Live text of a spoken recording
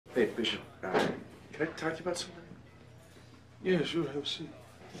Hey, Bishop, can I talk to you about something? Yeah, sure. Have a seat.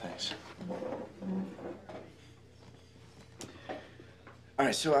 Thanks. All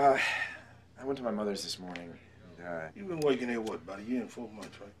right, so, I went to my mother's this morning, and, You've been working there, what, about a year and 4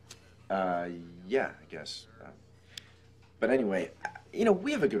 months, right? yeah, I guess. But anyway, you know,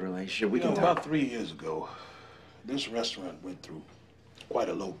 we have a good relationship. We can talk. About 3 years ago, this restaurant went through quite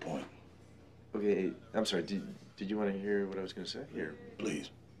a low point. Okay, I'm sorry, did you want to hear what I was going to say? Here. Please.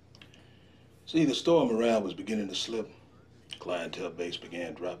 See, the store morale was beginning to slip. Clientele base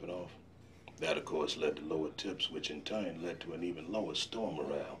began dropping off. That, of course, led to lower tips, which in turn led to an even lower store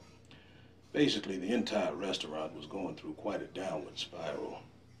morale. Basically, the entire restaurant was going through quite a downward spiral.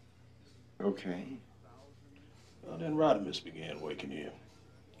 Okay. Well, then Raddimus began working here.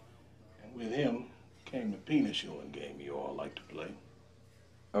 And with him came the penis showing game you all like to play.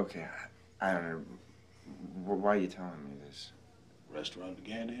 Okay, I don't know. Why are you telling me this? The restaurant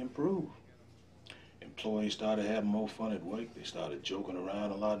began to improve. Employees started having more fun at work. They started joking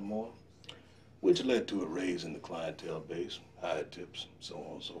around a lot more, which led to a raise in the clientele base, higher tips, so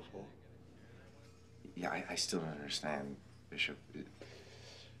on and so forth. Yeah, I still don't understand, Bishop.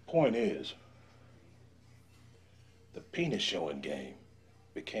 Point is, the penis showing game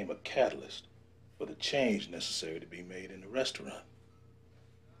became a catalyst for the change necessary to be made in the restaurant.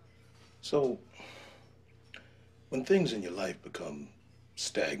 So, when things in your life become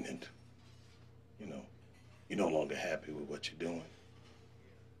stagnant, you know, you're no longer happy with what you're doing,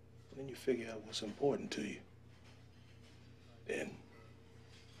 then you figure out what's important to you. Then,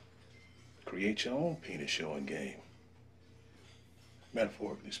 create your own penis showing game.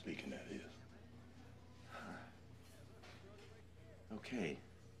 Metaphorically speaking, that is. Okay.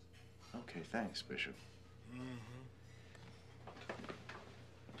 Okay, thanks, Bishop.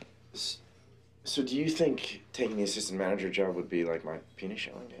 So do you think taking the assistant manager job would be like my penis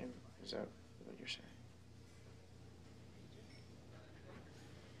showing game? Is that what you're saying?